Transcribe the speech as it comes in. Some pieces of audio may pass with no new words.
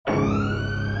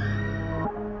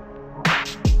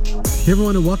Hey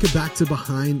everyone, and welcome back to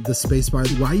Behind the Spacebar,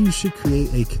 why you should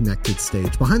create a connected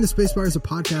stage. Behind the Spacebar is a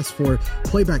podcast for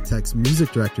playback techs,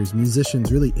 music directors, musicians,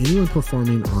 really anyone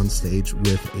performing on stage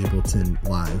with Ableton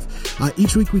Live.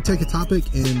 Each week we take a topic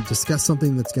and discuss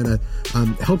something that's going to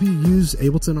help you use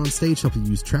Ableton on stage, help you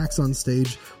use tracks on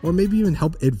stage, or maybe even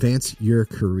help advance your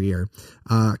career.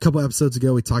 A couple episodes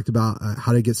ago, we talked about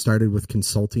how to get started with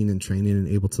consulting and training in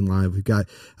Ableton Live. We've got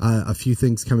a few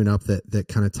things coming up that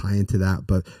kind of tie into that,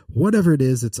 but whatever it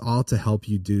is, it's all to help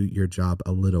you do your job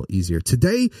a little easier.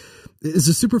 Today is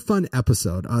a super fun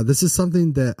episode. This is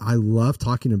something that I love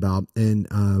talking about, and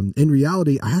in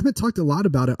reality, I haven't talked a lot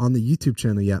about it on the YouTube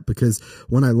channel yet, because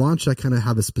when I launch, I kind of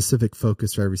have a specific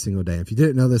focus for every single day. If you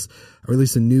didn't know this, I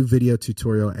release a new video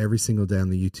tutorial every single day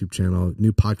on the YouTube channel,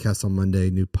 new podcast on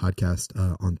Monday, new podcast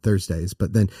on Thursdays,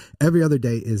 but then every other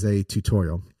day is a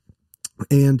tutorial.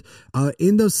 And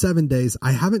in those 7 days,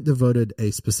 I haven't devoted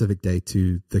a specific day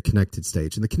to the connected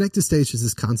stage. And the connected stage is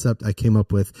this concept I came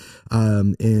up with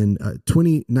in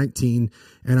 2019.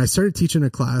 And I started teaching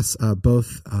a class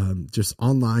both just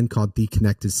online called The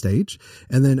Connected Stage,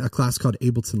 and then a class called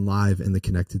Ableton Live and the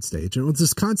Connected Stage. And it was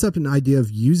this concept and idea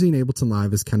of using Ableton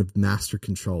Live as kind of master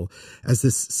control, as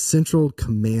this central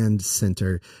command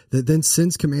center that then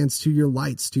sends commands to your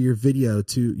lights, to your video,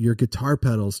 to your guitar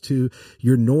pedals, to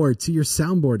your Nord, to your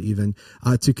soundboard even,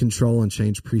 to control and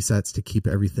change presets to keep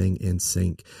everything in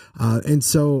sync. And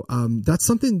so that's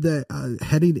something that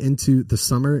heading into the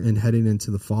summer and heading into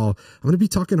the fall, I'm going to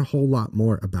be talking a whole lot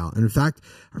more about. And in fact,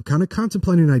 I'm kind of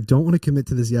contemplating, I don't want to commit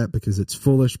to this yet because it's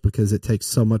foolish, because it takes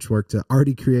so much work to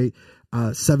already create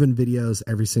 7 videos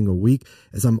every single week,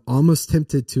 as I'm almost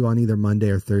tempted to on either Monday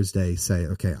or Thursday say,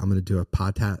 okay, I'm going to do a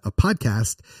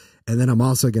podcast, and then I'm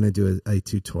also going to do a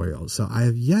tutorial. So I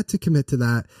have yet to commit to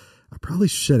that. I probably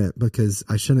shouldn't, because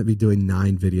I shouldn't be doing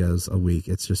 9 videos a week.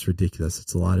 It's just ridiculous.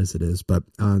 It's a lot as it is, but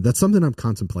that's something I'm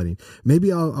contemplating.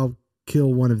 Maybe I'll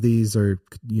kill one of these, or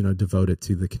devote it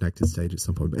to the connected stage at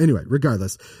some point. But anyway,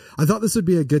 regardless, I thought this would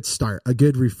be a good start, a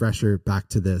good refresher back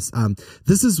to this.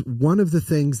 This is one of the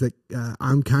things that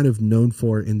I'm kind of known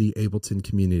for in the Ableton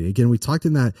community. Again, we talked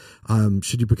in that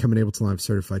Should You Become an Ableton Live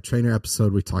Certified Trainer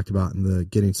episode, we talked about in the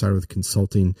Getting Started with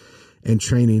Consulting and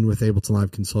Training with Ableton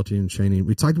Live Consulting and Training.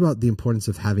 We talked about the importance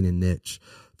of having a niche.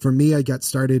 For me, I got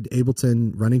started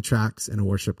Ableton running tracks in a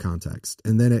worship context,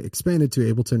 and then it expanded to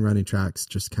Ableton running tracks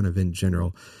just kind of in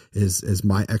general is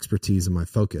my expertise and my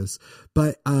focus.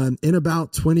 But in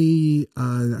about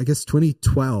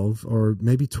 2012, or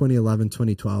maybe 2011,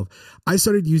 2012, I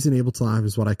started using Ableton Live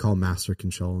as what I call master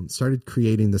control, and started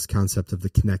creating this concept of the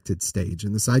connected stage,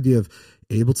 and this idea of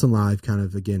Ableton Live kind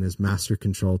of, again, as master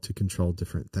control to control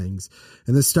different things.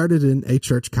 And this started in a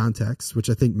church context, which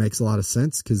I think makes a lot of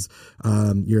sense, because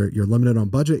you're limited on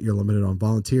budget, you're limited on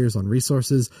volunteers, on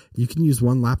resources. You can use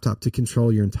one laptop to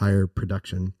control your entire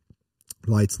production.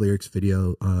 Lights, lyrics,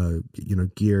 video,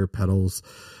 gear, pedals,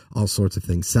 all sorts of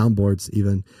things, soundboards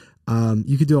even.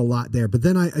 You could do a lot there. But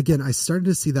then I started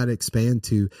to see that expand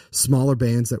to smaller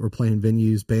bands that were playing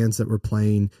venues, bands that were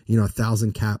playing,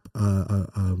 1,000 cap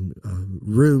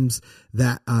rooms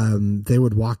that they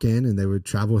would walk in and they would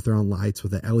travel with their own lights,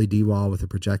 with an LED wall, with a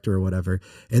projector or whatever,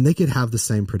 and they could have the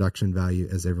same production value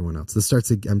as everyone else.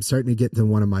 I'm starting to get to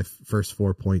one of my first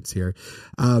 4 points here.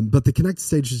 But the connected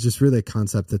stage is just really a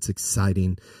concept that's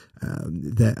exciting,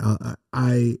 that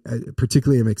I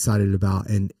particularly am excited about,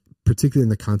 and particularly in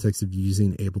the context of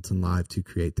using Ableton Live to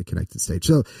create the connected stage.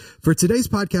 So for today's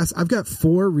podcast, I've got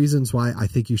 4 reasons why I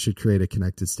think you should create a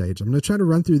connected stage. I'm going to try to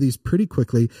run through these pretty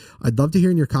quickly. I'd love to hear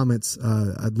in your comments.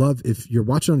 I'd love if you're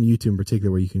watching on YouTube in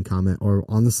particular, where you can comment, or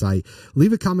on the site,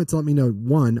 leave a comment to let me know,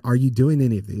 1, are you doing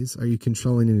any of these? Are you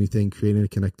controlling anything, creating a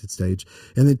connected stage?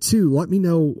 And then 2, let me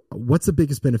know, what's the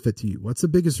biggest benefit to you? What's the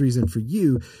biggest reason for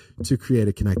you to create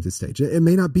a connected stage? It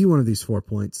may not be one of these 4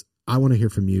 points. I want to hear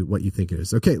from you what you think it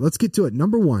is. Okay, let's get to it.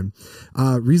 Number 1,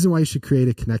 reason why you should create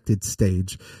a connected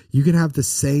stage. You can have the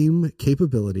same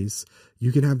capabilities.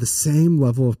 You can have the same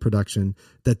level of production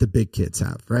that the big kids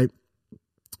have, right?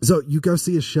 So you go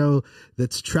see a show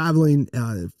that's traveling,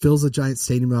 fills a giant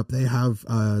stadium up. They have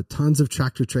tons of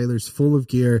tractor trailers full of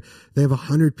gear. They have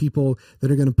 100 people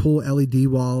that are going to pull LED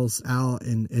walls out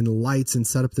and lights and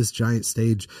set up this giant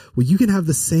stage. Well, you can have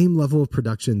the same level of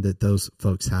production that those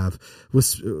folks have with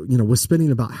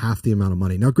spending about half the amount of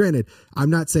money. Now, granted, I'm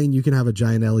not saying you can have a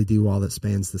giant LED wall that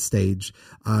spans the stage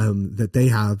that they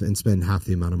have and spend half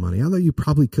the amount of money, although you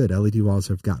probably could. LED walls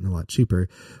have gotten a lot cheaper.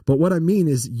 But what I mean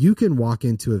is, you can walk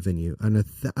into a venue, and a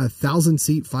 1,000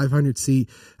 seat, 500 seat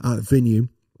venue,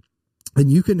 And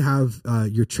you can have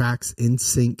your tracks in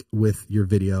sync with your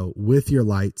video, with your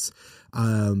lights.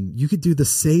 You could do the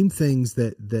same things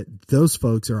that those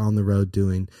folks are on the road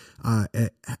doing,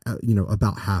 at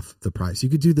about half the price. You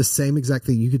could do the same exact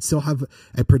thing. You could still have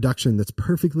a production that's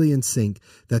perfectly in sync,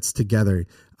 that's together,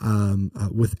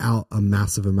 without a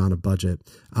massive amount of budget.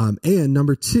 And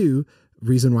number two,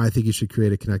 reason why I think you should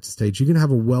create a connected stage, you can have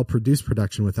a well-produced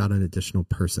production without an additional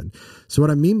person. So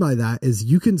what I mean by that is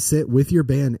you can sit with your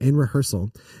band in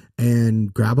rehearsal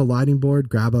and grab a lighting board,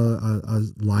 grab a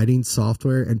lighting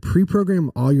software, and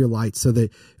pre-program all your lights so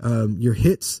that your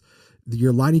hits,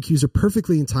 your lighting cues are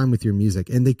perfectly in time with your music,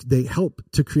 and they help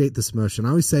to create this motion. I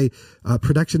always say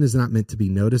production is not meant to be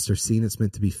noticed or seen, it's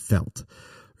meant to be felt.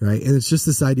 Right. And it's just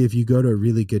this idea, if you go to a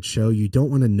really good show, you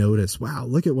don't want to notice, wow,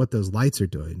 look at what those lights are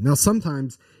doing. Now,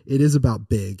 sometimes it is about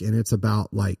big and it's about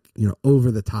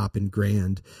over the top and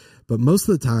grand. But most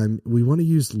of the time we want to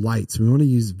use lights. We want to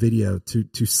use video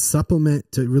to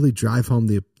supplement, to really drive home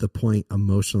the point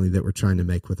emotionally that we're trying to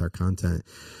make with our content.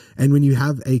 And when you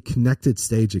have a connected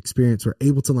stage experience where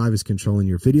Ableton Live is controlling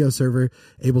your video server,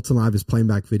 Ableton Live is playing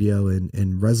back video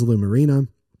in Resolume Arena,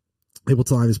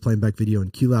 Ableton Live is playing back video in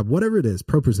QLab, whatever it is,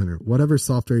 ProPresenter, whatever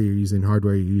software you're using,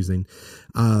 hardware you're using,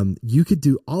 you could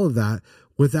do all of that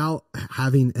without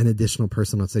having an additional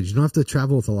person on stage. You don't have to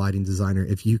travel with a lighting designer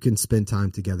if you can spend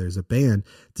time together as a band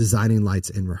designing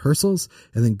lights in rehearsals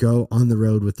and then go on the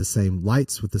road with the same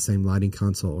lights, with the same lighting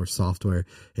console or software,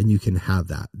 and you can have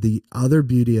that. The other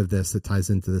beauty of this that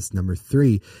ties into this number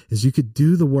three is you could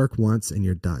do the work once and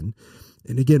you're done.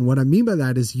 And again, what I mean by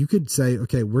that is you could say,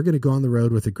 okay, we're going to go on the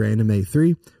road with a Grand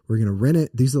A3. We're going to rent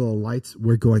it. These are the lights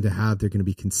we're going to have. They're going to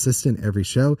be consistent every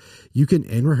show. You can,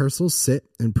 in rehearsals, sit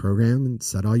and program and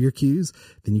set all your cues.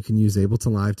 Then you can use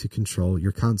Ableton Live to control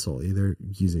your console, either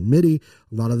using MIDI.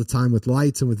 A lot of the time with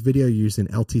lights and with video, you're using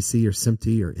LTC or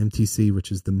SMPTE or MTC,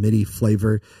 which is the MIDI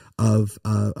flavor of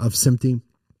SMPTE.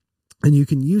 And you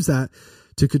can use that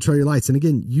to control your lights. And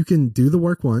again, you can do the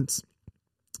work once.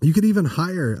 You could even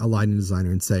hire a lighting designer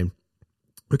and say,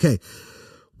 okay,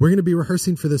 we're going to be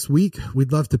rehearsing for this week.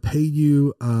 We'd love to pay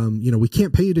you. We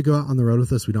can't pay you to go out on the road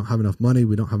with us. We don't have enough money.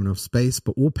 We don't have enough space,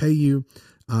 but we'll pay you,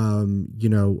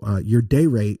 your day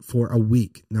rate for a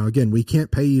week. Now, again, we can't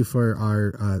pay you for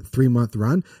our 3-month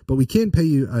run, but we can pay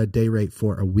you a day rate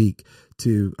for a week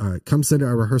to come sit at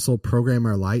our rehearsal, program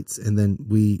our lights, and then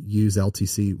we use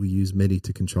LTC, we use MIDI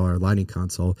to control our lighting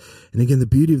console. And again, the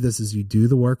beauty of this is you do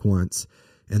the work once,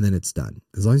 and then it's done.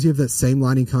 As long as you have that same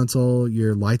lighting console,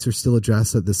 your lights are still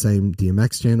addressed at the same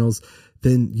DMX channels,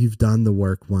 then you've done the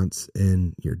work once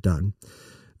and you're done.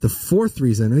 The fourth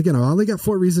reason, and again, I only got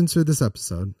 4 reasons for this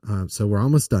episode, so we're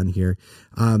almost done here,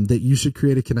 that you should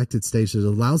create a connected stage that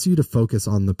allows you to focus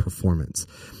on the performance.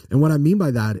 And what I mean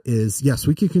by that is, yes,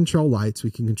 we can control lights,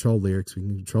 we can control lyrics, we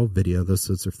can control video, those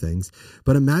sorts of things.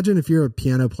 But imagine if you're a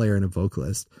piano player and a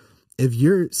vocalist. If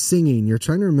you're singing, you're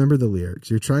trying to remember the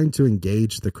lyrics. You're trying to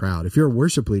engage the crowd. If you're a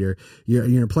worship leader,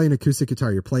 you're playing acoustic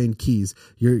guitar, you're playing keys,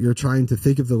 you're trying to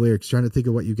think of the lyrics, trying to think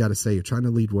of what you got to say. You're trying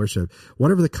to lead worship.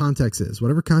 Whatever the context is,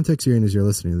 whatever context you're in as you're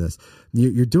listening to this,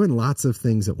 you're doing lots of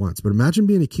things at once. But imagine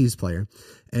being a keys player,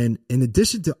 and in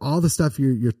addition to all the stuff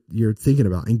you're thinking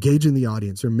about, engaging the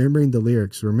audience, remembering the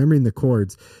lyrics, remembering the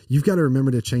chords, you've got to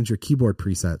remember to change your keyboard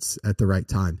presets at the right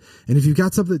time. And if you've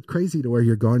got something crazy to where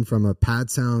you're going from a pad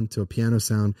sound to a piano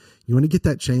sound, you want to get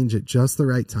that change at just the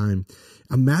right time.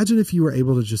 Imagine if you were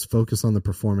able to just focus on the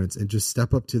performance and just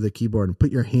step up to the keyboard and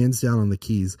put your hands down on the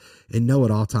keys and know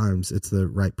at all times it's the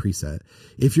right preset.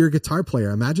 If you're a guitar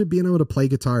player, imagine being able to play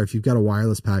guitar if you've got a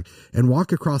wireless pack and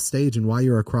walk across stage, and while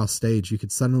you're across stage, you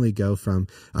could suddenly go from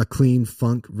a clean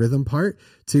funk rhythm part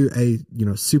to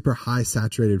a super high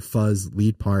saturated fuzz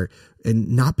lead part and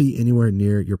not be anywhere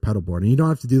near your pedal board. And you don't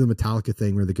have to do the Metallica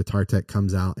thing where the guitar tech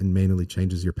comes out and manually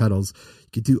changes your pedals. You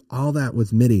could do all that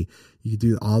with MIDI. You could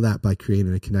do all that by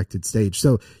creating a connected stage.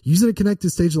 So using a connected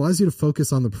stage allows you to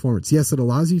focus on the performance. Yes, it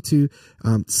allows you to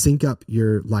sync up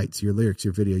your lights, your lyrics,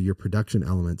 your video, your production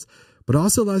elements, but it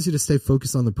also allows you to stay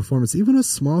focused on the performance. Even a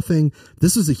small thing,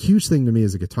 this was a huge thing to me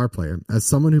as a guitar player. As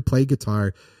someone who played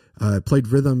guitar, played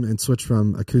rhythm and switched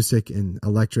from acoustic and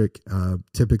electric,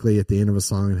 typically at the end of a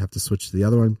song and have to switch to the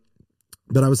other one.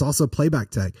 But I was also playback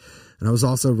tech, and I was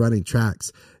also running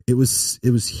tracks. It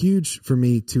was huge for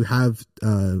me to have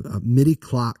a MIDI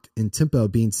clock and tempo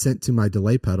being sent to my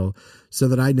delay pedal so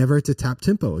that I never had to tap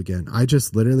tempo again. I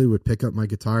just literally would pick up my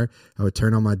guitar, I would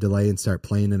turn on my delay and start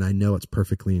playing, and I know it's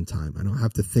perfectly in time. I don't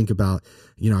have to think about,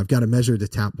 I've got to measure to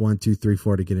tap 1, 2, 3,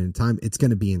 4 to get it in time. It's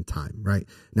going to be in time, right?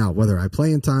 Now, whether I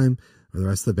play in time or the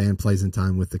rest of the band plays in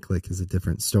time with the click is a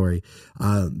different story.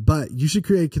 But you should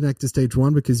create Connected Stage,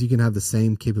 one, because you can have the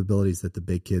same capabilities that the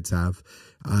big kids have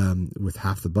with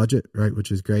half the budget, right?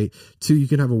 Which is great. Two, you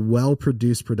can have a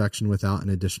well-produced production without an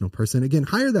additional person. Again,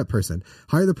 hire that person.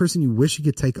 Hire the person you wish you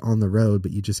could take on the road,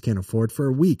 but you just can't afford for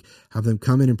a week. Have them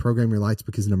come in and program your lights,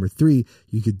 because number three,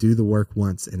 you could do the work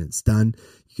once and it's done.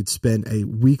 You could spend a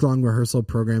week-long rehearsal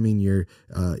programming your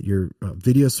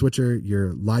video switcher,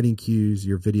 your lighting cues,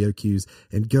 your video cues,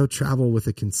 and go travel with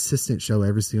a consistent show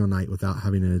every single night without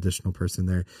having an additional person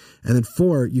there. And then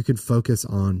four, you can focus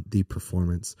on the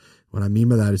performance. What I mean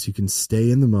by that is you can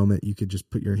stay in the moment. You could just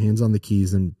put your hands on the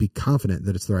keys and be confident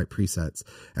that it's the right presets.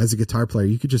 As a guitar player,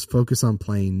 you could just focus on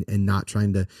playing and not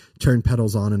trying to turn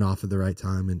pedals on and off at the right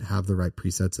time, and have the right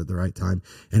presets at the right time,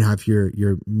 and have your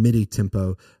MIDI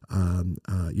tempo,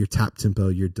 your tap tempo,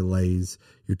 your delays,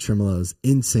 your tremolos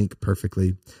in sync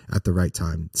perfectly at the right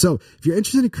time. So if you're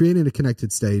interested in creating a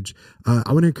connected stage, I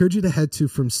want to encourage you to head to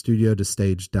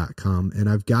FromStudio2Stage.com. And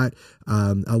I've got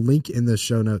a link in the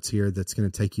show notes here that's going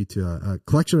to take you to a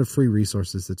collection of free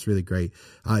resources that's really great.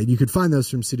 You can find those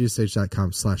from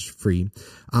StudioStage.com/free.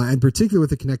 And particularly with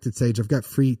the connected stage, I've got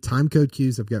free timecode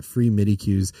cues. I've got free MIDI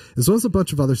cues, as well as a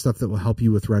bunch of other stuff that will help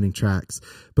you with running tracks.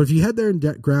 But if you head there and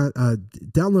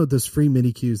download those free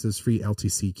MIDI cues, those free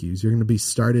LTC cues, you're going to be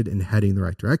started and heading the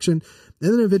right direction.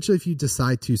 And then eventually, if you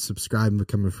decide to subscribe and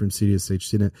become a From Studio Stage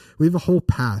student, we have a whole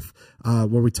path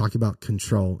where we talk about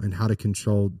control and how to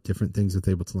control different things with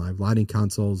Ableton Live: lighting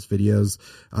consoles, videos,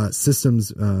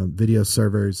 systems, video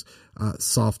servers,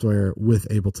 software with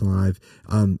Ableton Live.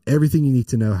 Everything you need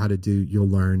to know how to do, you'll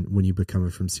learn when you become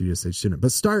a From Studio Stage student.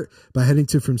 But start by heading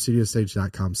to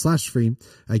FromStudiostage.com/free,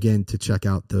 again, to check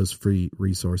out those free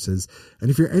resources. And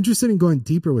if you're interested in going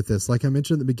deeper with this, like I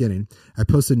mentioned at the beginning, I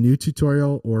post a new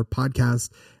tutorial or podcast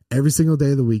every single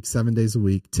day of the week, 7 days a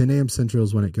week. 10 a.m. Central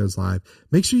is when it goes live.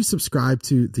 Make sure you subscribe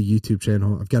to the YouTube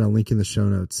channel. I've got a link in the show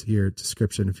notes here,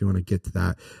 description, if you want to get to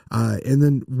that. And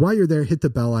then while you're there, hit the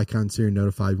bell icon so you're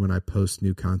notified when I post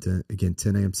new content. Again,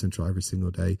 10 a.m. Central every single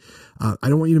day. I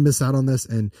don't want you to miss out on this.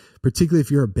 And particularly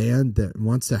if you're a band that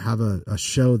wants to have a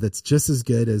show that's just as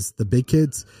good as the big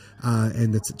kids,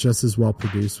 and that's just as well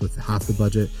produced with half the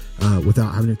budget,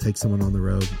 without having to take someone on the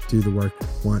road, do the work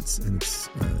once, and it's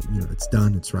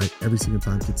done. It's right every single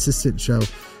time. Consistent show,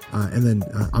 and then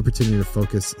opportunity to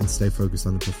focus and stay focused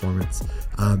on the performance.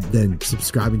 Then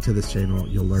subscribing to this channel,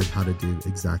 you'll learn how to do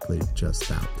exactly just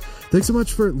that. Thanks so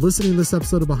much for listening to this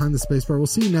episode of Behind the Spacebar. We'll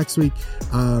see you next week.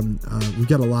 We've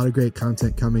got a lot of great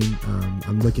content coming.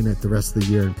 I'm looking at the rest of the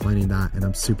year and planning that, and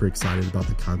I'm super excited about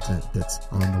the content that's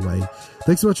on the way.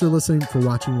 Thanks so much for listening, for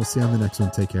watching. We'll see you on the next one.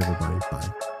 Take care, everybody.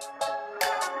 Bye.